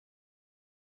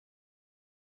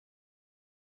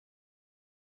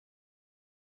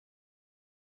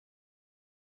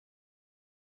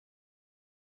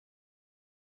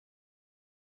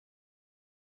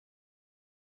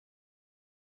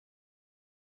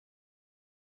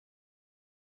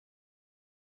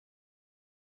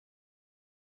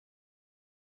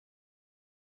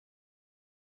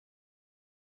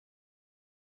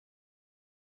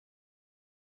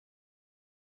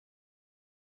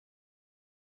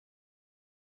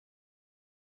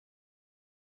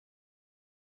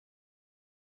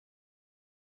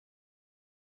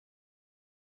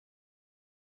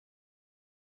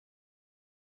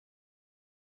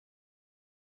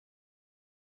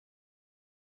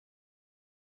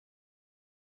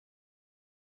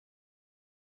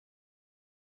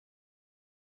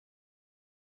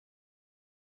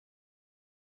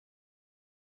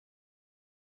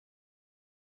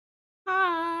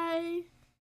Hi.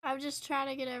 I'm just trying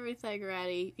to get everything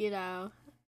ready,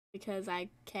 because I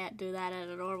can't do that at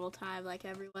a normal time like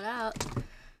everyone else.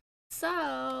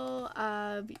 So,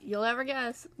 you'll never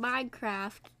guess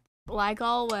Minecraft, like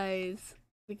always,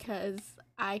 because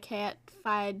I can't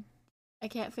find, I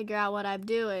can't figure out what I'm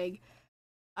doing.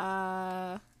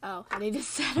 Oh, I need to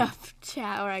set up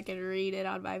chat where I can read it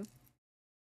on my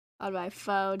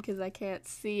phone because I can't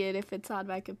see it if it's on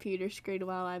my computer screen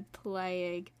while I'm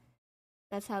playing.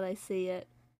 That's how they see it.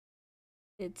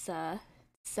 It's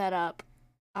set up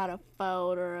on a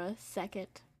phone or a second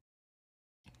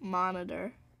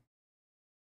monitor.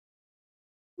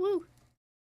 Woo.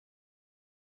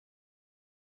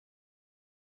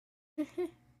 do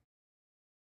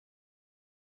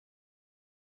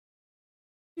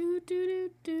do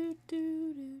do do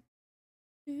do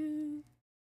do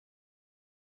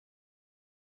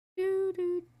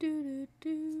do do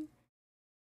do.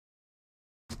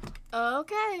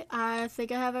 Okay, I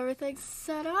think I have everything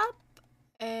set up,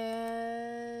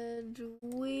 and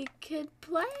we can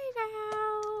play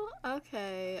now.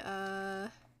 Okay, I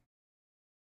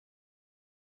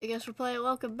guess we're playing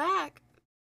Welcome Back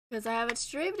because I haven't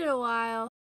streamed in a while.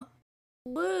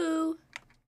 Woo!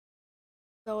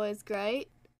 It's always great.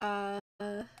 Do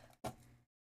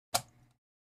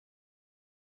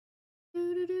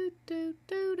do do do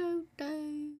do do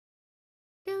do.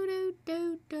 Do do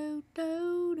do do do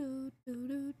do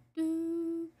do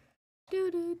do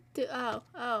do do do.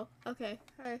 Oh, okay.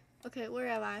 Alright, okay, where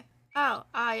am I? Oh,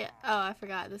 yeah. Oh, I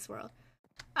forgot this world.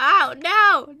 Oh,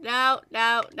 no,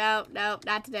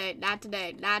 not today, not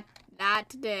today, not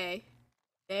today.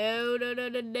 No, no, no,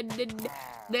 no, no, no,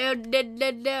 no, no,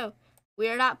 no, no. We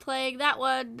are not playing that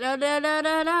one. No, no, no,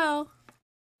 no, no.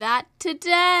 Not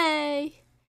today.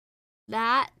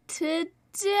 Not today.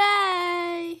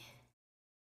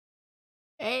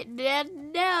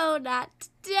 No, not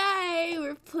today.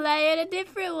 We're playing a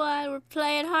different one. We're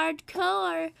playing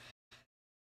hardcore.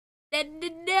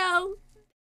 No,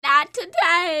 not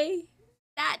today.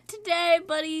 Not today,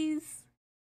 buddies.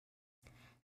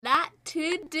 Not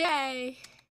today.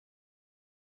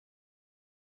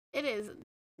 It is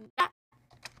not.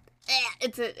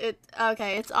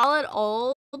 Okay, it's all in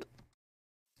old,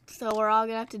 so we're all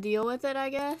gonna have to deal with it, I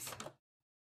guess.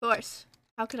 Of course.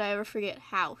 How could I ever forget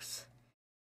house?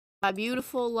 My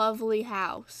beautiful, lovely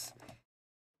house.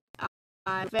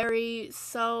 I very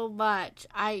so much.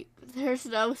 There's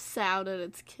no sound and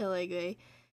it's killing me.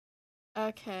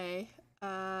 Okay.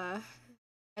 I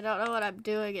don't know what I'm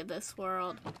doing in this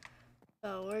world.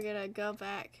 So we're gonna go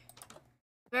back.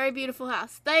 Very beautiful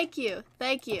house. Thank you.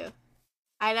 Thank you.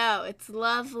 I know, it's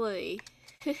lovely.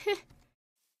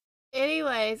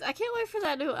 Anyways, I can't wait for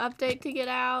that new update to get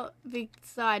out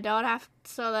so I don't have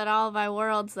so that all of my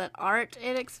worlds that aren't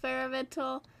in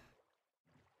experimental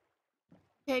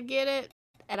can get it,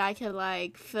 and I can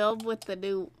like film with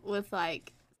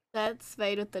like sets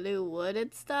made with the new wood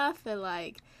and stuff, and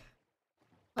like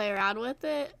play around with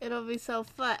it. It'll be so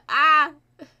fun. Ah.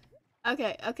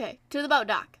 Okay, okay. To the boat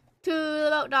dock. To the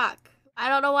boat dock. I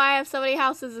don't know why I have so many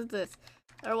houses in this,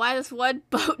 or why this one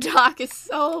boat dock is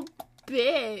so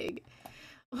big.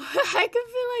 I could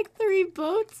fit like 3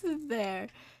 boats in there.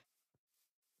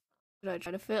 Should I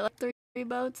try to fit like three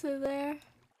boats in there?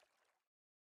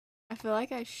 I feel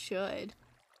like I should.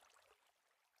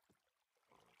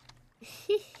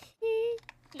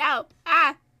 No!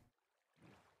 Ah!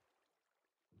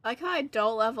 I like how I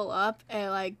don't level up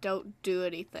and like don't do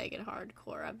anything in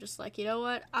hardcore. I'm just like, you know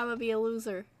what? I'm gonna be a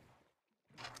loser.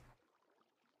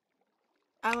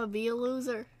 I'm gonna be a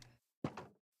loser.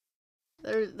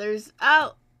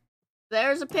 Oh!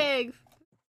 There's a pig!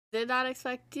 Did not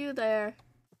expect you there.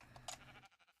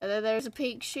 And then there's a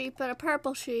pink sheep and a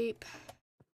purple sheep.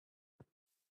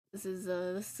 This is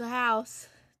a house.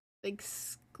 Big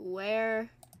square.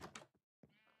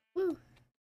 Woo.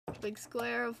 Big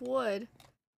square of wood.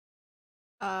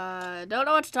 Don't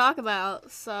know what to talk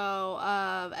about. So,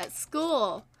 at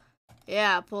school.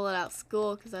 Yeah, pulling out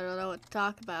school because I don't know what to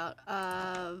talk about.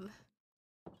 I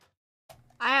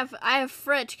have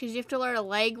French because you have to learn a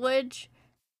language,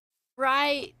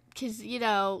 right? Because,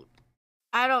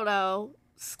 I don't know,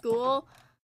 school.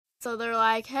 So they're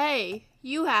like, hey,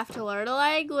 you have to learn a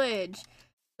language.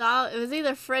 So it was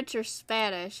either French or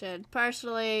Spanish, and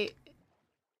personally,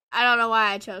 I don't know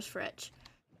why I chose French.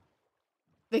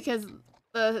 Because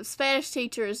the Spanish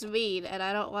teacher is mean, and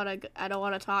I don't want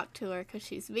to talk to her because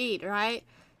she's mean, right?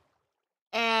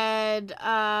 And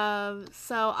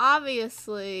so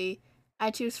obviously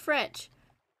I choose French,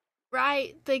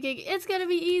 right? Thinking it's gonna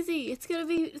be easy, it's gonna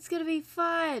be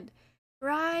fun,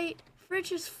 right?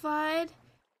 French is fun.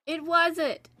 It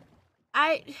wasn't.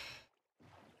 I.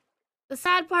 The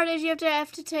sad part is you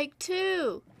have to take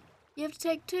two. You have to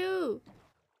take two.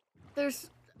 There's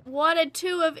 1 and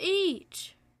 2 of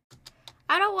each.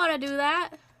 I don't want to do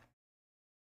that.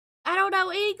 I don't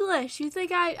know English. You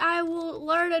think I will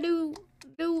learn a new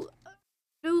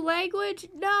language?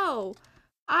 No.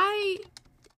 I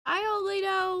only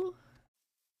know.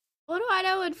 What do I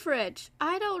know in French?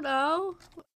 I don't know.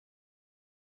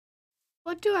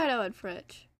 What do I know in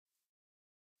French?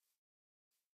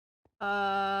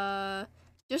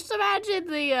 Just imagine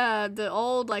the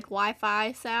old like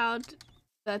Wi-Fi sound.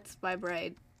 That's my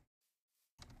brain.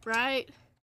 Right?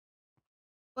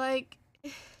 Like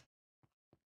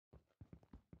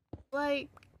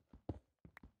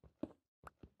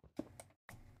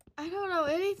I don't know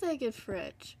anything in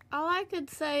French. All I could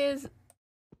say is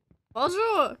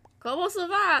bonjour, comment ça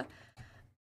va?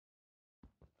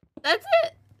 That's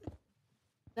it.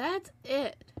 That's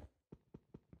it.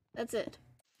 That's it.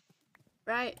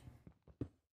 Right?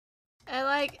 And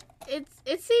like it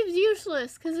seems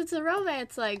useless because it's a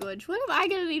romance language. When am I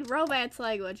gonna need romance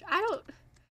language? I don't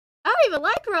even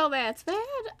like romance, man.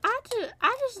 I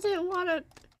just didn't want to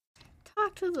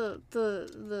talk to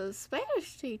the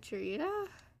Spanish teacher, you know?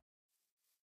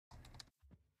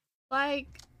 Like,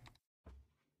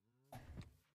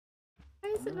 why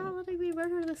is it not letting me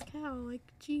murder this cow? Like,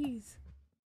 jeez.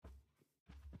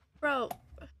 Bro.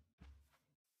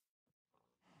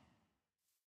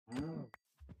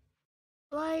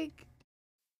 Like,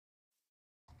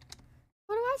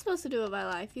 what am I supposed to do with my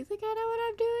life? You think I know what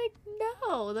I'm doing?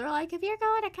 No. They're like, if you're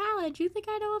going to college, you think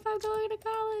I know if I'm going to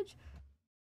college?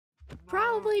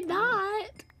 Probably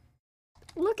not.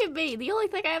 Look at me. The only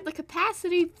thing I have the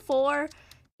capacity for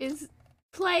is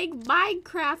playing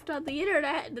Minecraft on the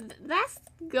internet. That's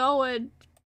going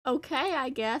okay, I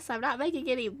guess. I'm not making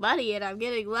any money and I'm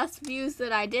getting less views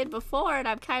than I did before, and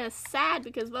I'm kind of sad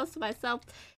because most of my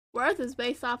self-worth is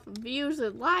based off of views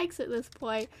and likes at this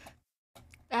point.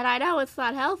 And I know it's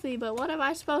not healthy, but what am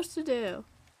I supposed to do?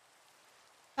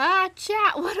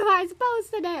 Chat, what am I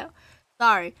supposed to do?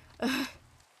 Sorry.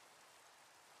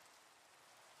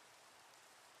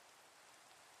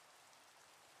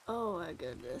 Oh my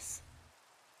goodness.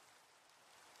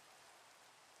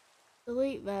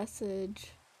 Delete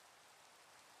message.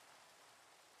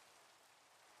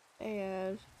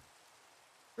 And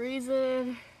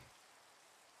reason.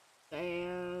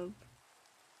 Damn.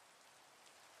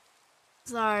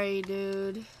 Sorry,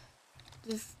 dude.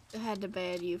 Just had to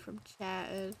ban you from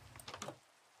chatting.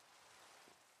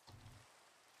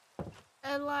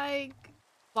 And like,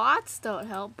 bots don't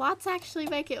help. Bots actually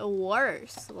make it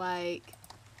worse. Like,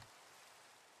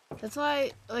 that's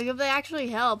why, like, if they actually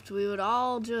helped, we would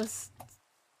all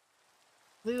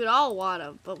want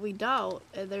them, but we don't,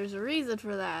 and there's a reason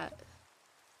for that.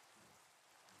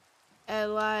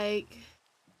 And like,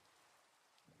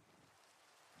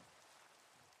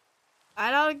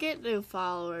 I don't get new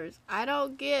followers. I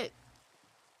don't get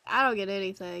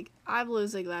anything. I'm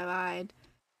losing my mind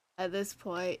at this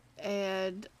point,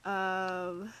 and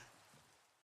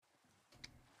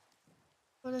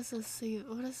what does this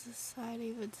sign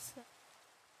even say?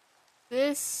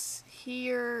 This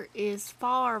here is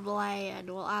farmland.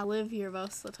 Well, I live here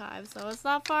most of the time, so it's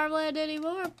not farmland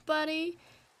anymore, buddy.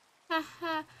 Ha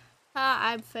ha ha,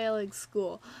 I'm failing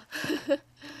school.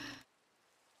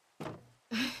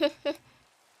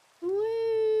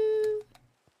 Woo!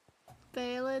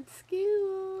 Failing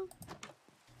school.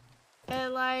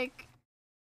 And like,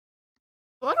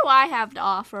 what do I have to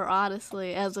offer,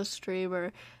 honestly, as a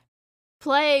streamer?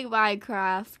 Playing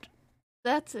Minecraft.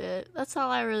 That's it. That's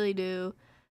all I really do.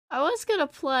 I was gonna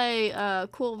play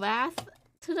Cool Math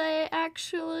today,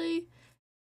 actually,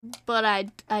 but I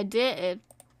didn't.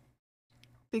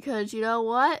 Because you know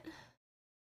what?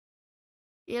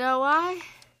 You know why?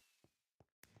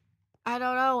 I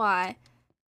don't know why.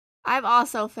 I'm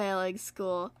also failing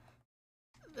school.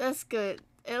 That's good.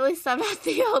 At least I'm not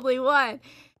the only one.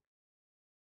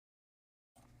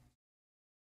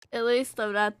 At least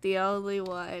I'm not the only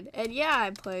one. And yeah,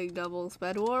 I'm playing doubles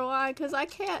Bed War. Why? Because I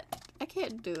can't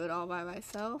do it all by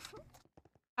myself.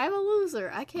 I'm a loser.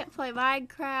 I can't play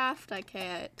Minecraft. I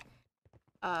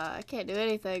can't do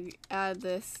anything on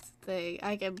this thing.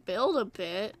 I can build a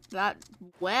bit, not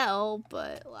well,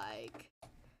 but like,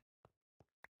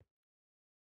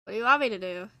 what do you want me to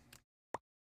do?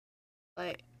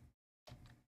 Like,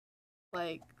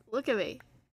 look at me.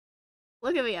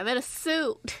 Look at me. I'm in a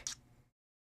suit.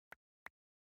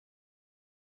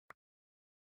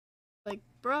 Like,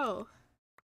 bro,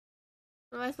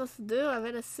 what am I supposed to do? I'm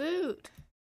in a suit.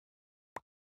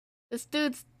 This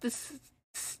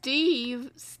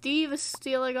Steve is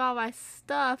stealing all my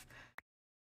stuff.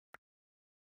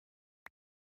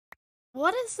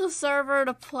 What is the server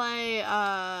to play,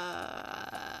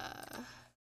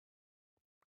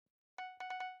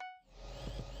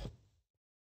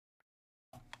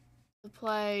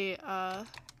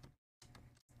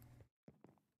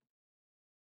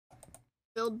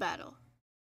 build battle?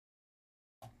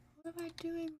 What am I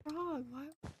doing wrong? Why?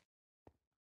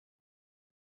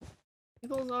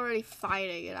 People's already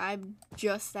fighting and I'm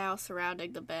just now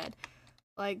surrounding the bed.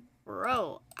 Like,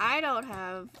 bro, I don't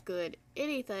have good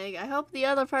anything. I hope the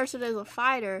other person is a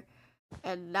fighter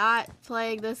and not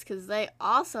playing this because they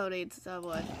also need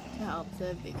someone to help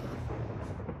them because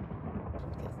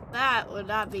that would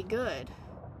not be good.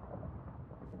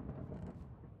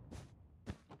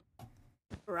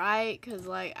 Right? Because,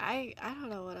 like, I don't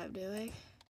know what I'm doing.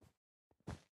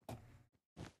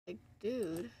 Like,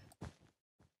 dude.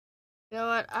 You know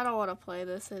what? I don't want to play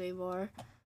this anymore.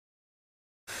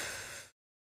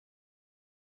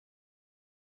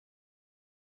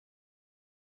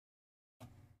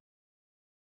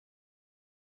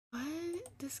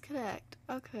 What? Disconnect.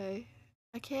 Okay.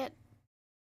 I can't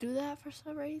do that for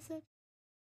some reason.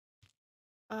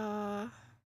 I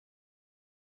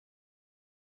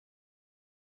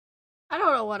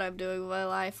don't know what I'm doing with my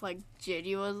life, like,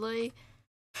 genuinely.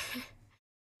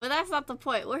 But that's not the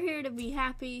point. We're here to be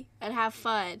happy and have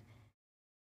fun.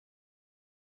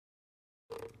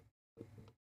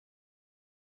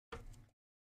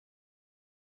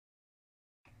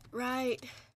 Right.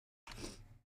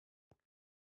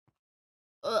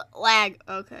 Lag.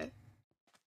 Okay.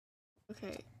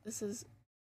 Okay, this is...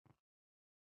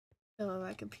 Oh,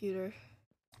 my computer.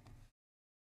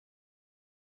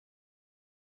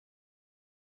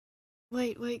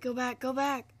 Wait, go back, go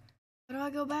back. How do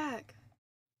I go back?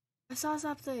 I saw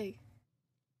something.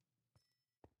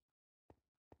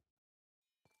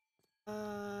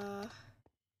 I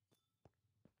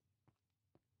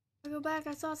go back,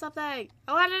 I saw something.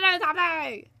 I want to do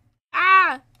something.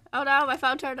 Ah! Oh no, my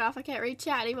phone turned off. I can't read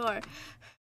chat anymore.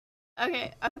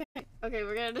 Okay,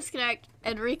 we're gonna disconnect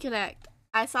and reconnect.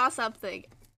 I saw something.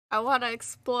 I want to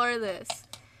explore this.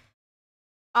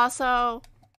 Also,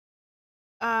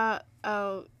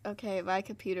 oh, okay, my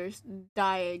computer's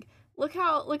dying. Look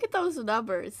at those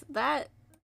numbers. That,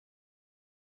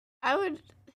 I would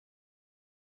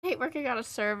hate working on a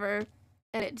server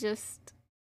and it just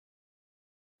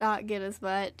not get as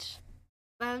much.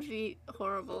 That would be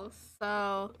horrible.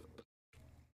 So,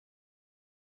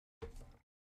 is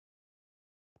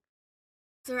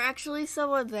there actually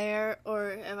someone there,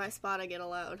 or am I spotting it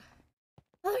alone?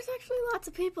 Oh, there's actually lots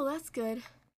of people. That's good.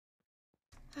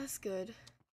 That's good.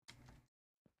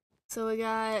 So we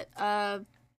got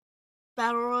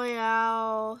Battle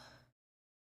Royale,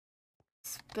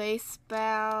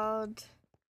 Spacebound.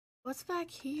 What's back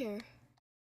here?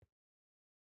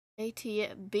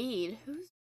 ATM Bead. Who's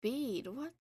Bead?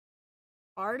 What?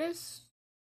 Artist?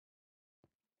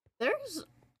 There's...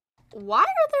 Why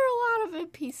are there a lot of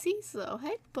NPCs though?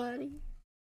 Hey, buddy.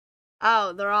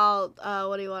 Oh, they're all,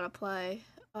 what do you want to play?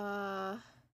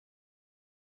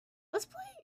 Let's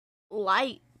play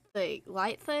light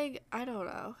thing? I don't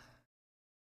know.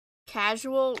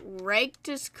 Casual, ranked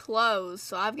is closed,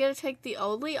 so I'm gonna take the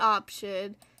only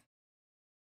option.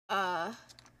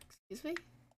 Excuse me?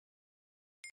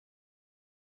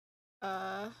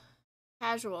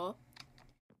 Casual.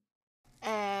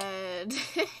 And,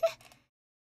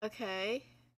 okay.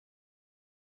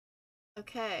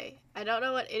 Okay, I don't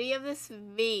know what any of this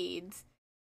means.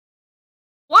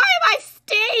 Why am I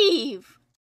Steve?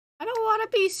 I don't want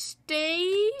to be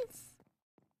Steve.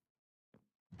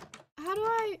 How do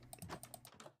I?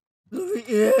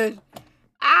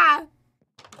 Ah!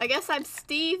 I guess I'm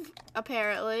Steve,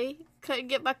 apparently. Couldn't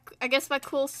get my... I guess my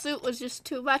cool suit was just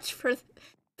too much for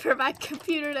my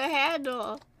computer to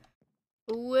handle.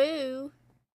 Woo.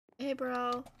 Hey,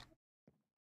 bro.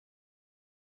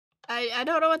 I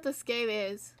don't know what this game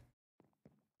is.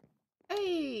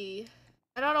 Hey.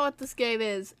 I don't know what this game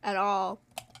is at all.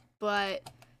 But,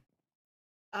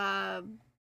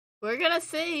 we're gonna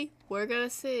see. We're gonna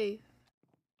see.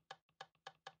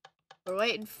 We're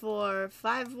waiting for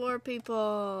 5 more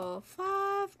people.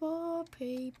 5 more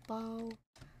people.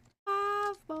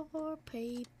 5 more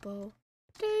people.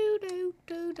 Do do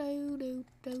do do do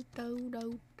do do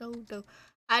do do do.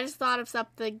 I just thought of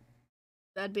something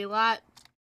that'd be a lot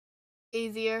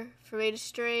easier for me to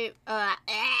stream.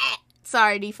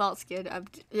 Sorry, default skin.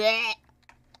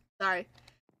 Sorry.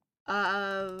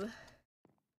 I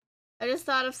just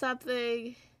thought of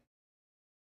something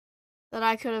that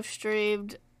I could have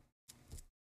streamed.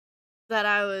 That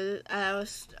I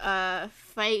was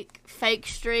fake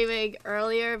streaming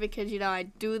earlier because, you know, I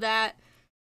do that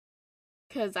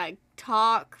because I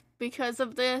talk because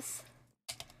of this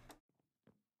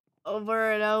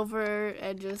over and over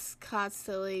and just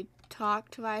constantly talk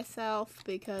to myself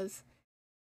because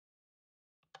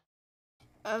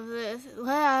of this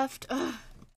left. Ugh.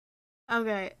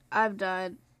 Okay, I'm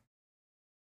done.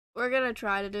 We're gonna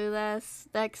try to do this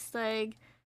next thing.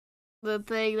 The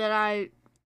thing that I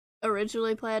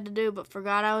originally planned to do but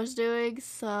forgot I was doing.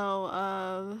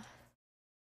 So,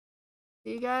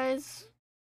 see you guys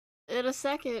in a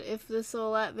second if this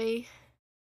will let me.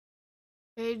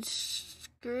 Change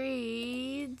screens.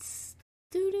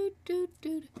 Do.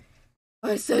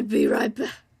 I said be right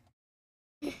back.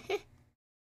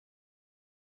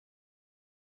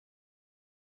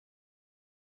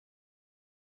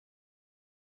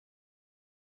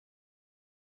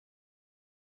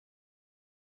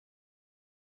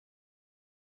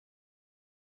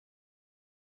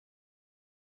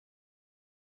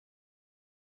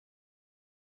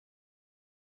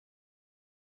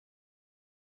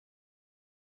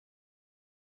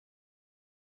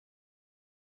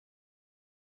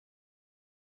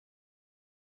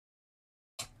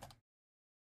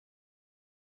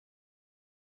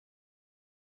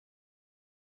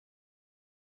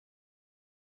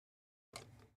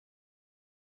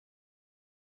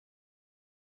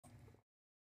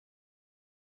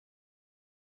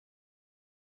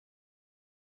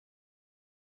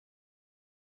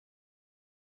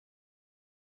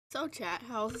 So chat,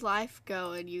 how's life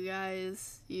going, you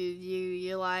guys?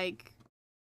 You like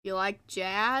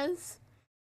jazz?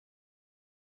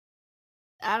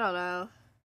 I don't know.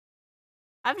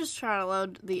 I'm just trying to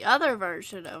load the other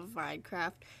version of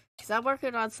Minecraft because I'm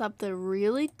working on something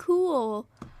really cool.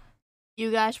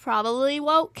 You guys probably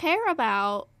won't care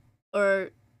about,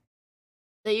 or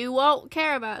that you won't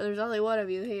care about. There's only one of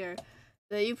you here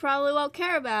that you probably won't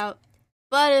care about,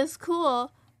 but it's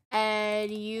cool,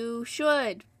 and you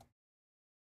should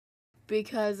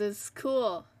because it's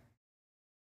cool.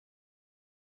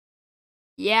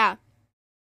 Yeah.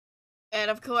 And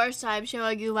of course, I'm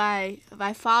showing you my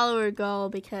follower goal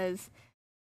because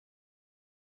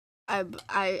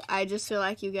I just feel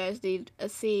like you guys need a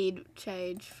scene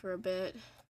change for a bit.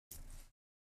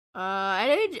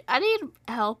 I need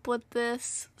help with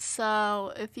this,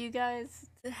 so if you guys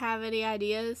have any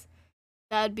ideas,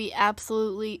 that'd be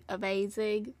absolutely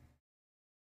amazing.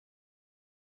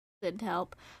 Didn't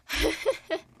help.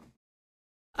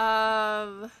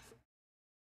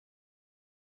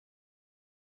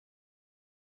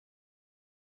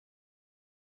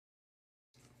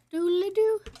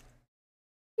 Doodly-doo.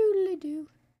 Doodly-doo.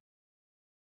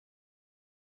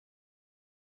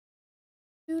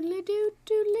 Doodly-doo,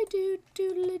 doodly-doo,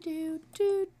 doodly-doo,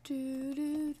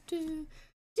 doo-doo-doo-doo.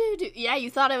 Yeah,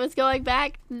 you thought it was going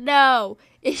back? No,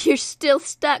 you're still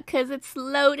stuck because it's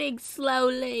loading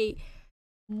slowly.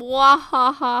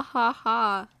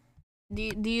 Mwahahaha.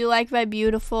 Do you like my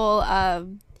beautiful,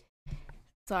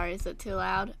 sorry, is it too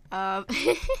loud? Am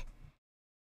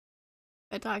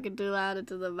I talking too loud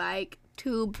into the mic?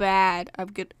 Too bad.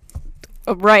 I'm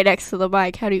right next to the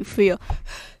mic. How do you feel?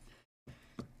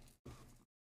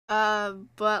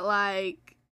 But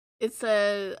like,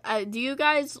 do you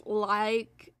guys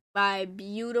like my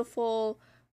beautiful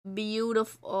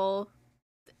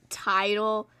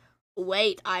title?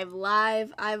 Wait, I'm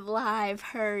live,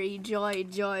 hurry,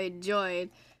 join.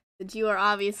 But you are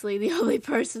obviously the only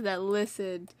person that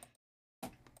listened.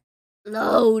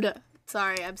 Load!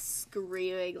 Sorry, I'm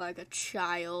screaming like a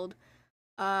child.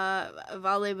 I've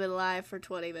only been live for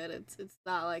 20 minutes. It's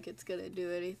not like it's gonna do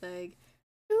anything.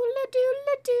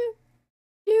 Doodle-doodle-doo.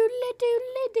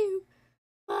 Doodle-doodle-doo.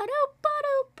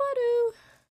 Ba-do-ba-do-ba-do.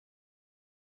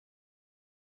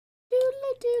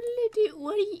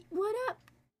 Doodle-doodle-doo. What up?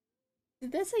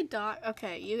 Did that say dog?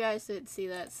 Okay, you guys didn't see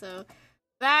that, so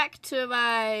back to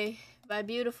my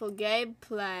beautiful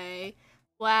gameplay.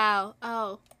 Wow.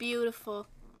 Oh, beautiful.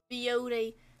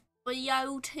 Beautiful.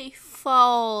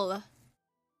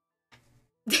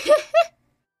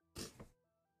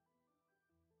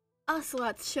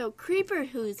 Ocelots show Creeper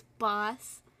who's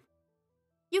boss.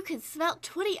 You can smelt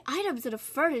 20 items in a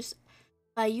furnace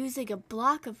by using a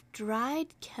block of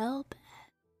dried kelp.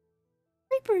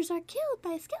 Creepers are killed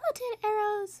by skeleton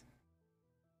arrows.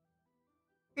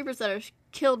 Creepers that are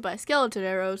killed by skeleton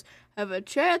arrows have a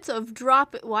chance of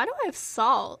dropping. Why do I have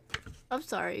salt? I'm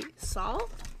sorry, salt?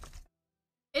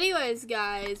 Anyways,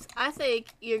 guys, I think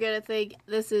you're gonna think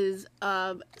this is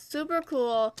super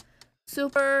cool.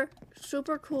 Super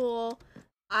cool.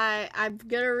 I'm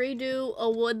gonna redo a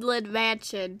woodland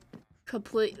mansion.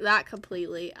 Not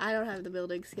completely. I don't have the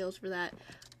building skills for that.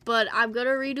 But I'm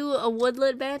gonna redo a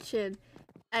woodland mansion.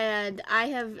 And I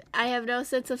have no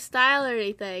sense of style or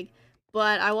anything.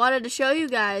 but I wanted to show you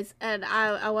guys, and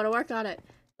I want to work on it.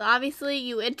 So obviously,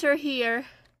 you enter here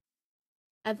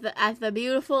at the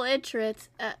beautiful entrance.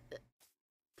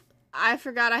 I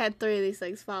forgot I had 3 of these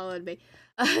things following me.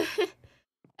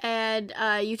 And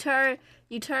you turn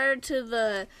to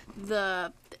the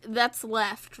that's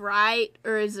left, right?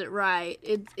 Or is it right?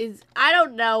 It's I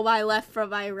don't know my left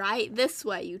from my right. This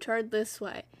way. You turn this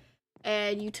way.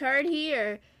 And you turn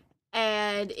here,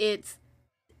 and it's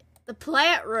the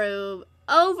plant room,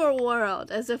 overworld,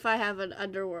 as if I have an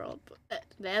underworld.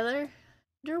 Nether?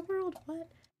 Underworld? What?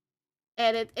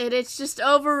 And it's just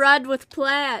overrun with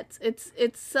plants.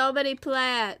 It's so many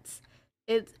plants.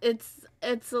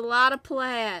 It's a lot of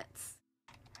plants.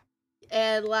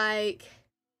 And like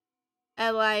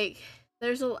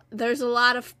there's a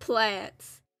lot of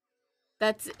plants.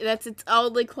 That's its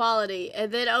only quality.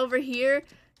 And then over here,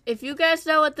 if you guys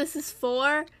know what this is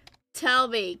for, tell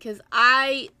me, cuz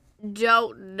I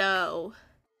don't know.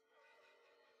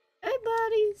 Hey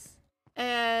buddies.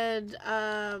 And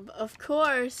of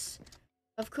course,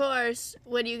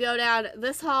 when you go down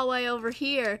this hallway over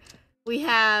here, we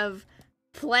have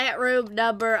plant room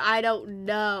number I don't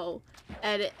know.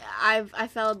 And I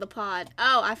fell in the pond.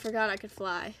 Oh, I forgot I could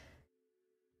fly.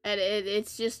 And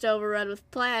it's just overrun with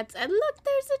plants. And look,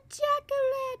 there's a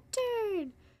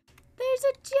jack-o'-lantern. There's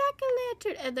a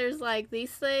jack-o'-lantern. And there's like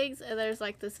these things, and there's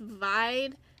like this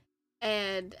vine,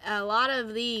 and a lot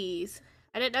of these.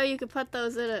 I didn't know you could put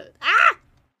those in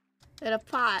a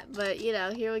pot, but you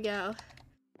know, here we go.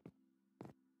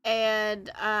 And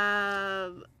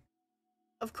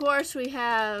of course we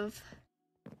have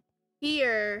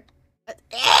here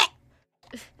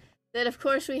then of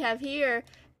course we have here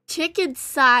chicken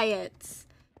science,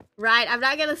 right? I'm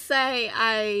not gonna say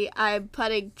I'm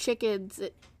putting chickens.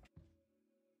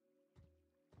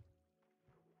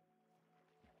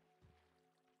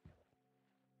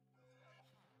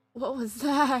 What was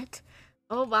that?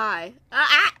 Oh my.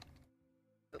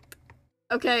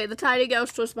 Okay, the tiny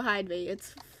ghost was behind me.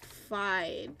 It's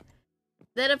fine.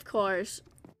 Then of course,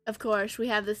 we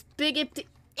have this big empty.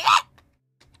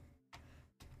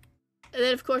 And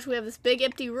then of course we have this big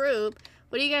empty room.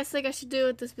 What do you guys think I should do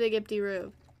with this big empty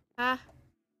room? Huh?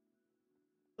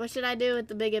 What should I do with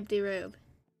the big empty room?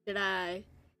 What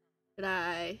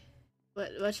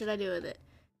should I do with it?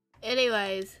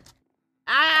 Anyways.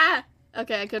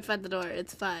 Okay, I couldn't find the door.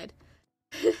 It's fine.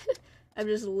 I'm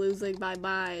just losing my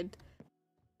mind.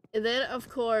 And then of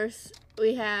course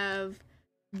we have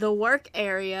the work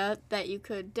area that you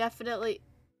could definitely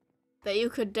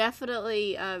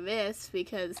miss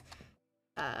because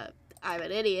I'm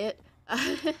an idiot.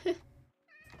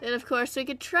 Then of course we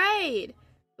could trade.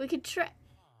 I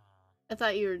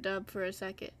thought you were dumb for a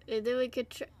second. And then we could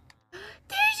trade.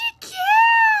 There's a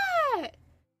cat!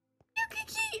 You could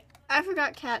keep. I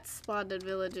forgot cats spawned in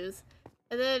villages.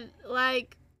 And then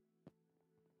like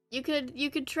you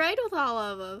could trade with all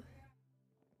of them.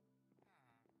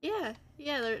 Yeah,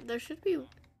 there should be.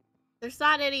 There's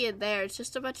not any in there. It's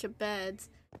just a bunch of beds.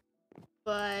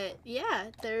 But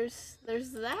yeah, there's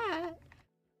that.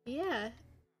 Yeah.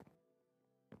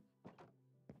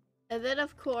 And then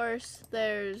of course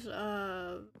there's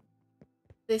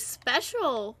this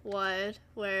special one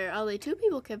where only 2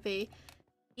 people can be.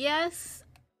 Yes.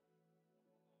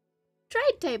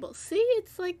 Trade table. See,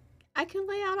 it's like I can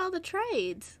lay out all the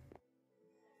trades.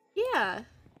 Yeah.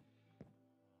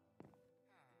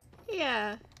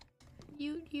 Yeah.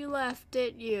 You left,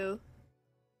 didn't you?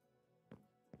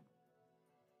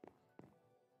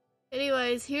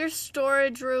 Anyways, here's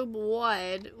storage room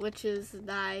 1, which is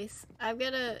nice. I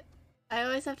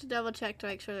always have to double check to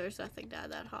make sure there's nothing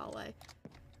down that hallway.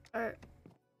 Are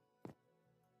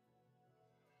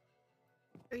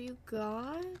you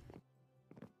gone?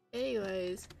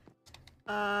 Anyways,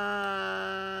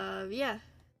 yeah,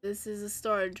 this is a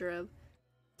storage room.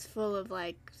 It's full of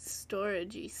like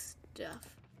storagey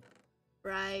stuff,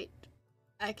 right?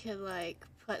 I can like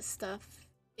put stuff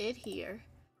in here.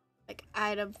 Like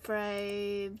item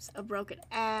frames, a broken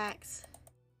axe.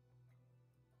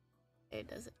 It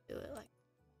doesn't do it like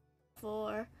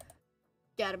before.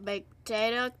 Got a baked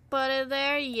potato put in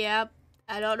there. Yep.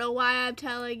 I don't know why I'm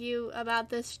telling you about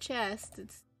this chest.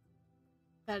 It's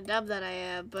kind of dumb that I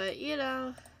am, but you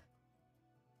know.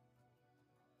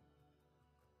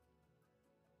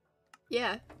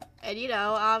 Yeah. And you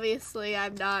know, obviously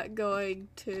I'm not going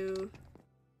to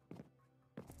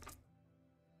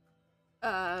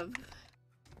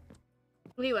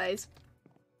anyways,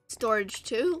 storage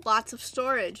 2, lots of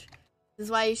storage. This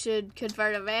is why you should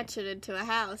convert a mansion into a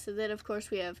house. And then of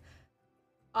course we have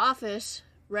office,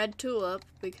 red tulip,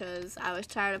 because I was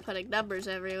tired of putting numbers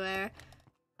everywhere.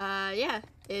 Yeah,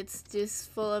 It's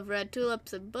just full of red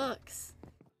tulips and books.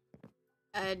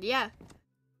 And yeah.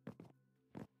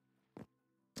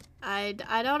 I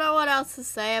don't know what else to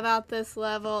say about this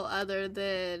level other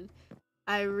than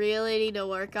I really need to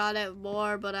work on it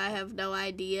more, but I have no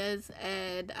ideas,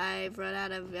 and I've run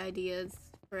out of ideas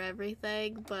for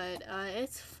everything, but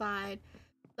it's fine.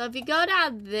 So if you go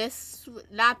down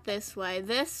not this way,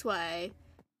 this way,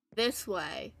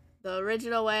 the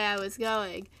original way I was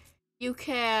going, you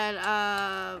can,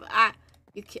 I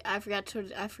forgot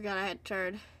I had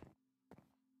turned.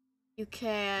 You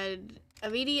can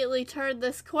immediately turn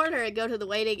this corner and go to the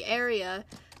waiting area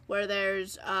where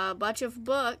there's a bunch of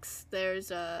books. There's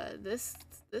this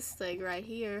thing right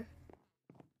here.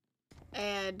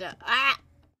 And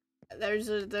there's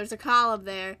a column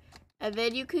there. And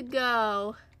then you could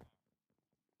go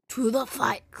to the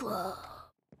Fight Club,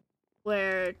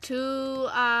 where two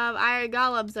iron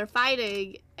golems are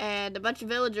fighting and a bunch of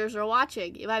villagers are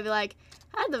watching. You might be like,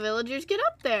 how did the villagers get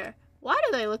up there? Why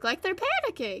do they look like they're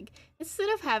panicking instead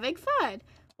of having fun?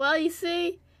 Well, you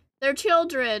see, their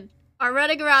children are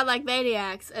running around like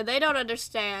maniacs, and they don't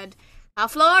understand how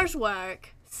floors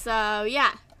work. So,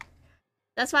 yeah,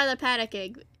 that's why they're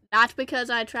panicking. Not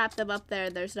because I trapped them up there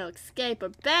and there's no escape or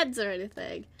beds or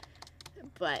anything.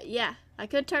 But, yeah, I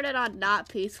could turn it on not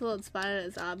peaceful and spawn in a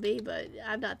zombie, but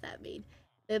I'm not that mean.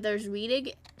 Then there's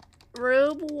meeting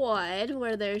room 1,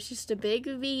 where there's just a big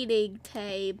meeting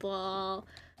table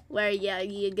where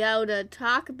you go to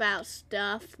talk about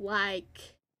stuff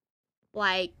like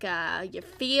your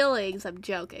feelings. I'm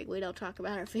joking. We don't talk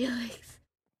about our feelings.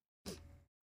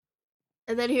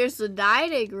 And then here's the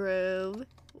dining room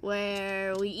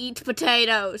where we eat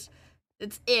potatoes.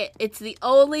 It's it. It's the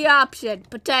only option.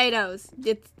 Potatoes.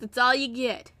 That's all you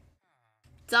get.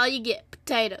 That's all you get.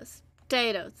 Potatoes.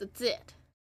 Potatoes. That's it.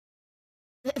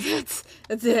 That's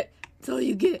it. That's all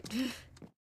you get.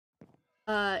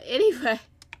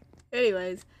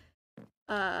 Anyways,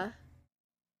 and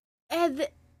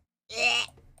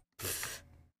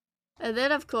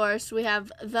then of course we have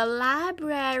the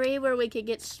library where we can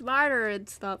get smarter and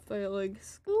stop failing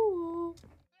school.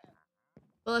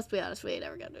 Well, let's be honest, we ain't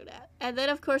ever gonna do that. And then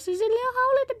of course there's a little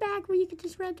hole in the back where you can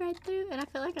just run right through, and I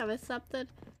feel like I missed something.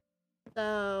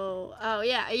 So, oh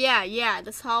yeah,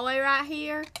 this hallway right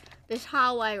here.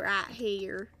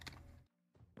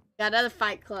 Got another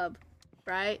fight club,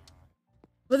 right?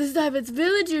 But this time it's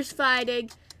villagers fighting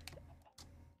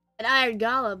and iron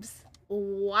golems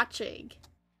watching.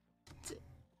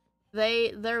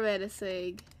 They're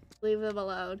menacing. Leave them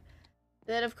alone.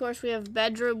 Then of course we have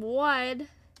bedroom 1.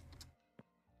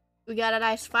 We got a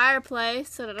nice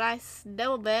fireplace and a nice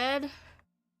snow bed.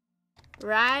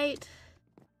 Right?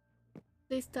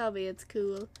 Please tell me it's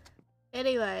cool.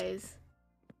 Anyways.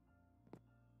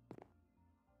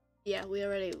 Yeah, we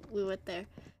went there.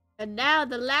 And now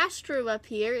the last room up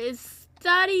here is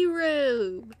study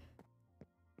room.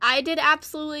 I did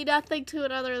absolutely nothing to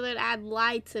it other than add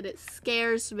lights, and it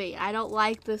scares me. I don't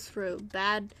like this room.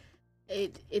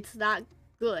 It's not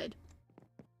good.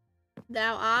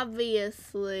 Now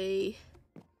obviously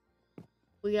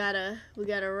we gotta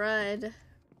run.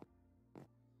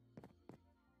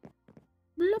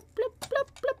 Blup, blup,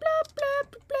 blup, blup, blup,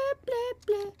 blup, blup, blup,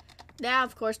 blup. Now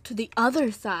of course to the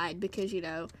other side, because you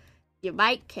know, you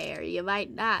might care, you might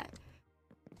not.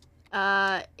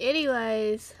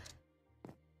 Anyways,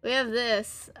 we have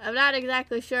this. I'm not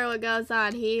exactly sure what goes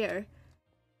on here.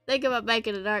 Think about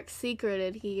making a dark secret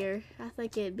in here. I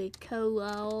think it'd be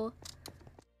cool.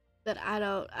 But I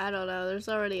don't know. There's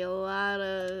already a lot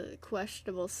of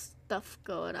questionable stuff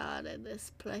going on in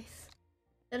this place.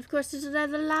 And of course there's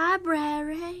another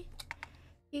library.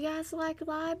 You guys like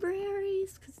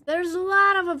libraries? Because there's a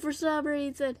lot of them for some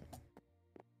reason.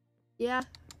 Yeah,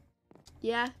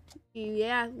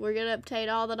 we're gonna obtain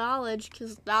all the knowledge,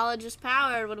 because knowledge is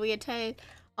power, and when we attain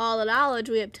all the knowledge,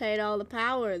 we obtain all the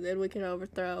power, and then we can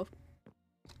overthrow.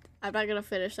 I'm not gonna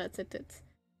finish that sentence.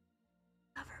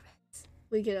 Governments.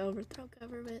 We can overthrow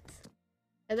governments.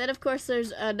 And then, of course,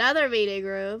 there's another meeting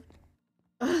room.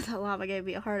 Oh, that llama gave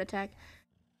me a heart attack.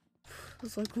 I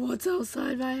was like, what's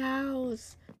outside my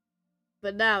house?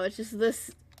 But now it's just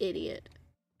this idiot.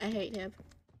 I hate him.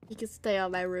 He can stay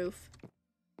on my roof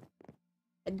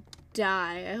and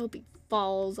die. I hope he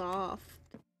falls off.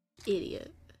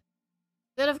 Idiot.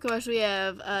 Then, of course, we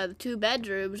have the 2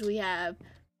 bedrooms. We have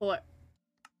 4.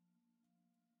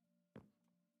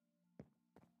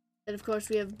 Then, of course,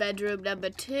 we have bedroom number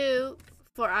 2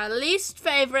 for our least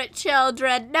favorite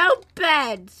children. No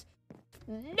beds.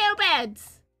 No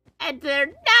beds. And they're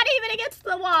not even against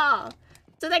the wall,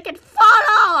 so they can fall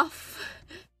off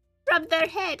from their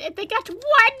head. And they got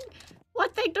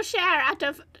one thing to share out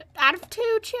of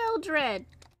 2 children.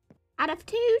 Out of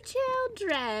 2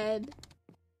 children.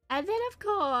 And then, of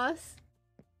course,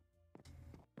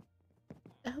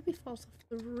 I hope he falls off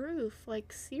the roof.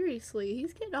 Like, seriously,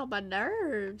 he's getting on my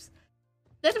nerves.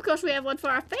 Then, of course, we have one for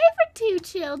our favorite 2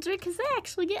 children, because they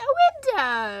actually get a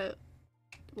window.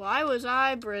 Why was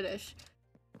I British?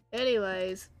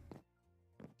 Anyways,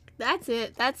 that's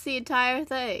it. That's the entire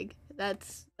thing.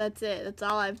 That's it. That's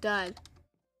all I've done.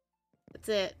 That's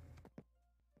it.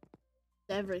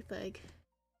 Everything.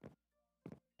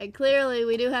 And clearly,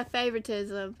 we do have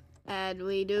favoritism, and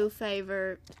we do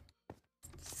favor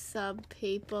some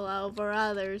people over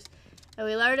others. And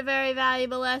we learned a very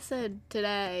valuable lesson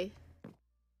today.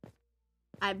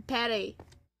 I'm petty.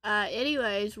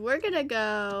 Anyways, we're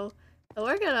gonna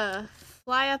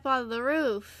fly up on the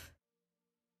roof.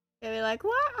 And be like,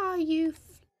 why are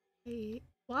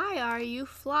you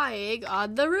flying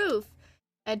on the roof?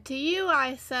 And to you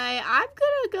I say, I'm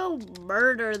gonna go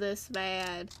murder this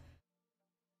man.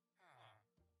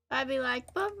 I'd be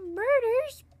like, but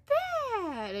murder's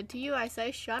bad. And to you I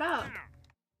say, shut up.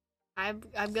 I'm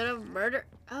gonna murder.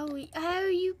 Oh,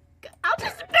 you. I'll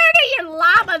just murder your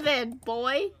llama then,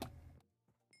 boy.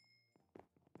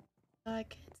 I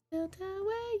can still tell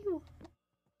where you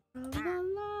are from the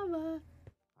llama.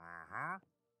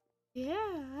 Yeah,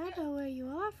 I know where you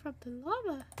are from the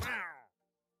llama.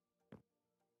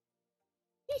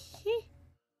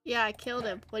 Yeah, I killed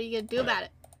him. What are you gonna do about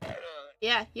it?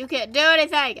 Yeah, you can't do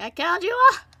anything. I killed you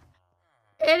all.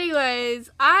 Anyways,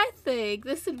 I think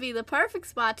this would be the perfect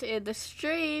spot to end the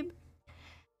stream,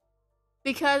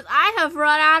 because I have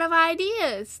run out of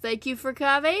ideas. Thank you for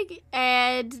coming,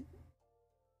 and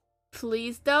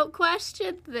please don't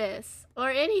question this or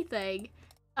anything.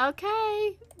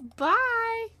 Okay,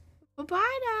 bye.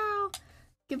 Bye-bye now.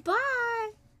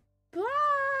 Goodbye.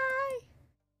 Bye.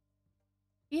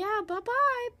 Yeah,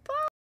 bye-bye. Bye.